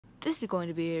This is going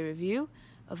to be a review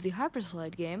of the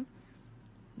Hyperslide game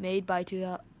made by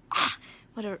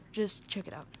whatever, just check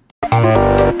it out.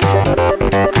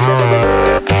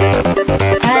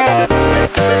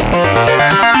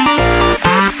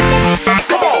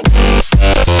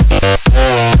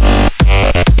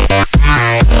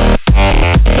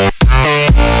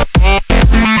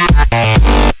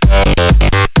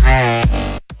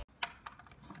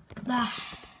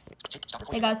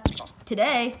 Hey guys,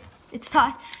 today it's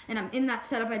Ty, and I'm in that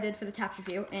setup I did for the tap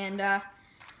review, and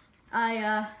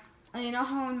you know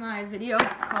how in my video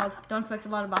called Don't Expect a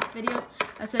Lot of videos,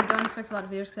 I said don't expect a lot of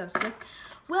videos because I was sick?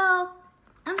 Well,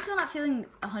 I'm still not feeling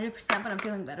 100%, but I'm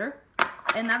feeling better,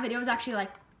 and that video was actually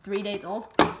like 3 days old.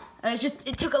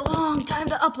 It took a long time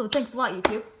to upload. Thanks a lot,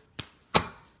 YouTube.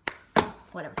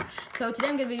 Whatever. So today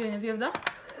I'm going to be doing a review of the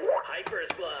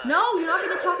Hyperslide. No, you're not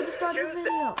going to talk at the start of the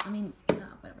video. I mean, no,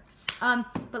 whatever.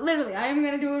 But literally, I am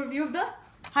going to do a review of the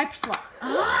Hyperslide.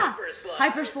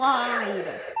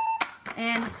 Hyperslide.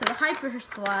 And so the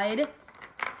Hyperslide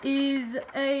is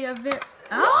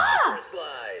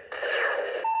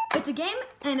it's a game,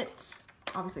 and it's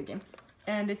obviously a game,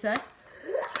 and it's a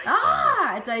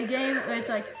game where it's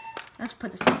like, let's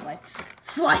put this to the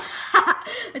slide.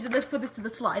 I said let's put this to the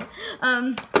slide.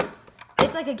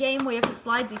 It's like a game where you have to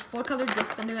slide these 4 colored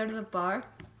discs under there to the bar.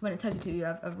 When it tells you to, you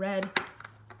have a red,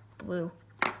 blue,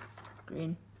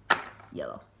 green,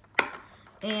 yellow,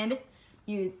 and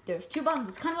there's 2 buttons.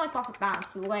 It's kind of like Bop Bounce,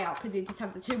 the layout, because you just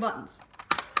have the 2 buttons.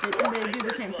 They do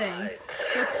the same things.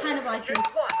 So it's kind of like the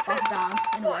Bop Bounce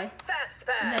in a way.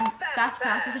 And then Fast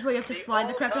Pass, this is where you have to slide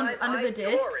the correct ones under the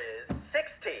disc.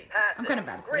 I'm kind of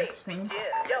bad at this thing.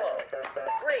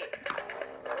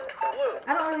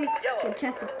 I don't really get a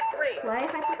chance to play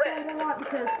Hyperslide a lot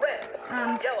because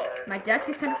my desk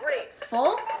is kind of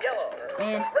full,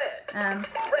 and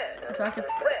so I have to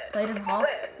play it in the hall,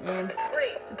 and I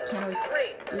can't always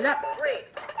do that.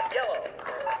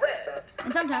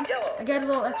 And sometimes I get a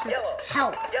little extra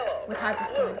help with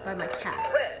Hyperslide by my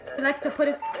cat. He likes to put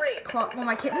his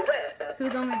my kitten,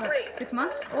 who's only about 6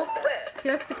 months old, he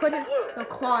likes to put his little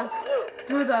claws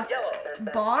through the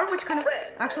bar, which kind of,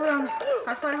 actually on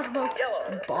Hyperslide has a little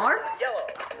bar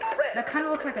that kind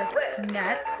of looks like a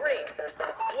net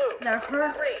that I've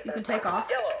heard you can take off.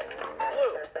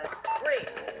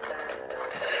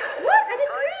 What? I did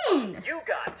green! You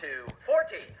got to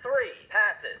 43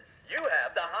 passes. You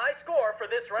have the high score for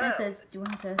this round. It says, do you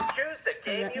want to choose the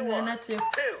game you want? Let's do 2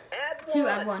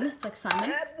 add 1. It's like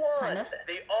Simon, kind of.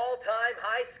 The all-time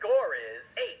high score is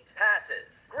 8 passes.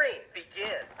 Green,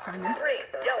 begin. Simon. Green,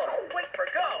 yellow, wait for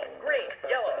go. Green,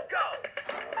 yellow, go.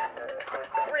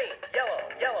 Green, yellow,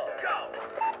 yellow, go.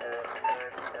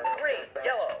 Green,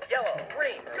 yellow, yellow,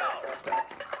 green, go.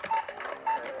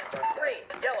 Green,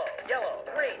 yellow, yellow,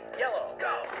 green, yellow,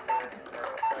 go.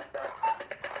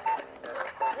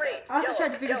 Green, I also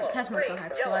tried to figure out the test mode for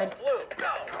Hyperslide. Blue,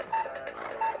 go.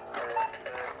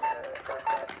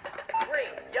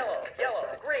 Green, yellow, yellow,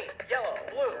 green, yellow,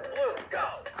 blue, blue, go.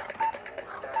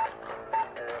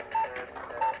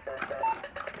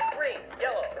 Green,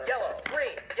 yellow, yellow,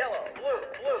 green, yellow, blue,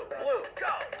 blue, blue,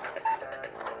 go.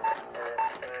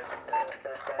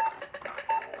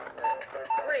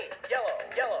 Green, yellow,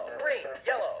 yellow, green,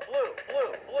 yellow, blue,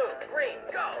 blue, blue, green,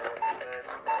 go.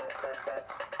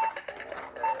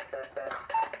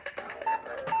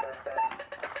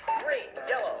 Green,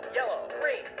 yellow, yellow,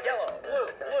 green, yellow, blue,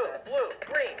 blue, blue,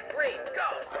 green, green, go.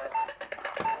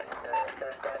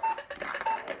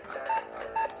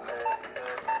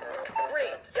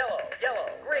 Green, yellow, yellow,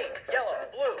 green, yellow,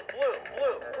 blue, blue,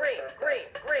 blue, green, green,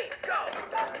 green, go.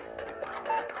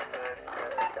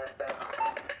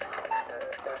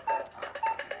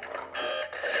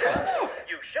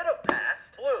 You should have passed.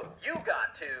 Blue, you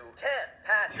got to 10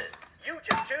 passes. You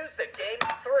just choose the game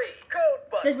 3. Code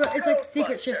Buster. It's like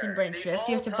Secret Shift and Brain Shift.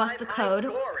 You have to bust the code.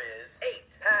 Score is 8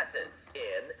 passes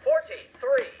in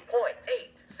 43.8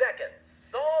 seconds.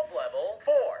 Solve level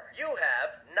 4. You have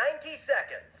 90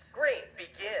 seconds. Green,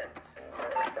 begin.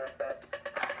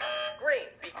 Green,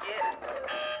 begin.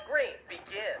 Green,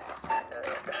 begin.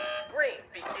 Green,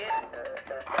 begin.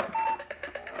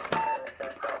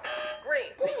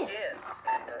 Green, begin.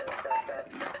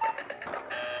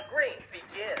 Green,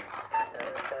 begin.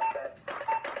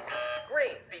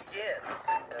 Green, begin.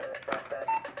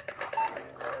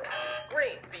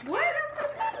 Green, begin. What else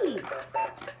could it be?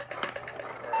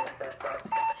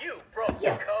 You broke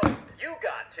the code. You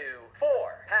got to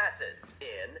 4 passes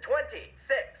in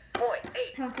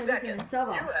 26.8 seconds. You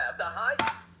have the high.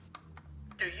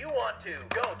 Do you want to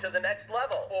go to the next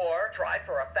level or try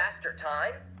for a faster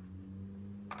time?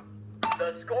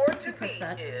 The score to Press beat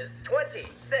that. is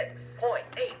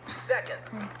 26.8 seconds.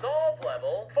 Solve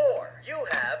level 4. You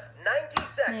have 90 seconds.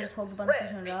 And you just hold the button to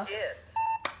Red turn it off. begins.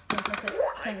 Don't press it.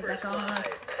 Turn it back on.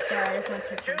 Sorry, if my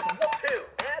text Choose something. 2.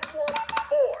 Add 1.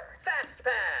 4. Fast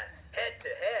pass. Head to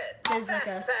head. This is like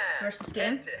Fast a pass. versus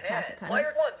game. Head to Pass head. it, kind Player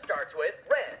of. 1 starts with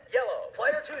red, yellow.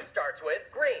 Player 2 starts with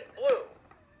green, blue.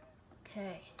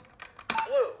 Okay.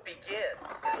 Blue begins.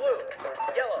 Blue,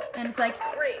 yellow. And it's like,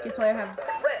 green, do player have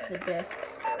the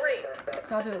discs? green,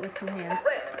 So I'll do it with 2 hands.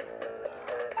 red,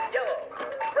 yellow,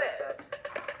 red,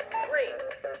 green,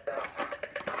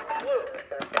 blue,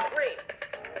 green,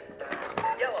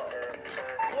 yellow,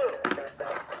 blue,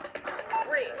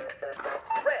 green,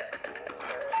 red,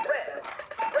 red,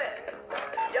 red,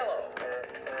 yellow,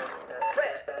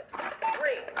 red,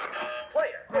 green.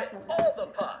 Player with all the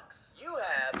pucks, you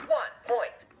have 1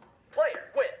 point. Player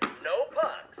with no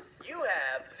pucks, you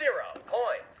have 0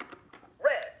 points.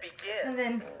 Red begins. And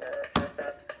then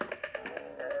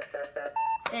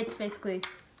it's basically,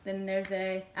 then there's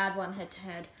a add 1 head to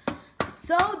head.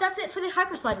 So that's it for the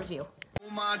Hyperslide review. Oh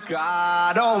my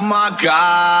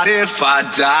God, if I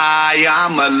die,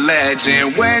 I'm a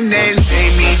legend. When they lay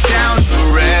me down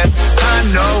to rest,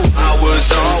 I know I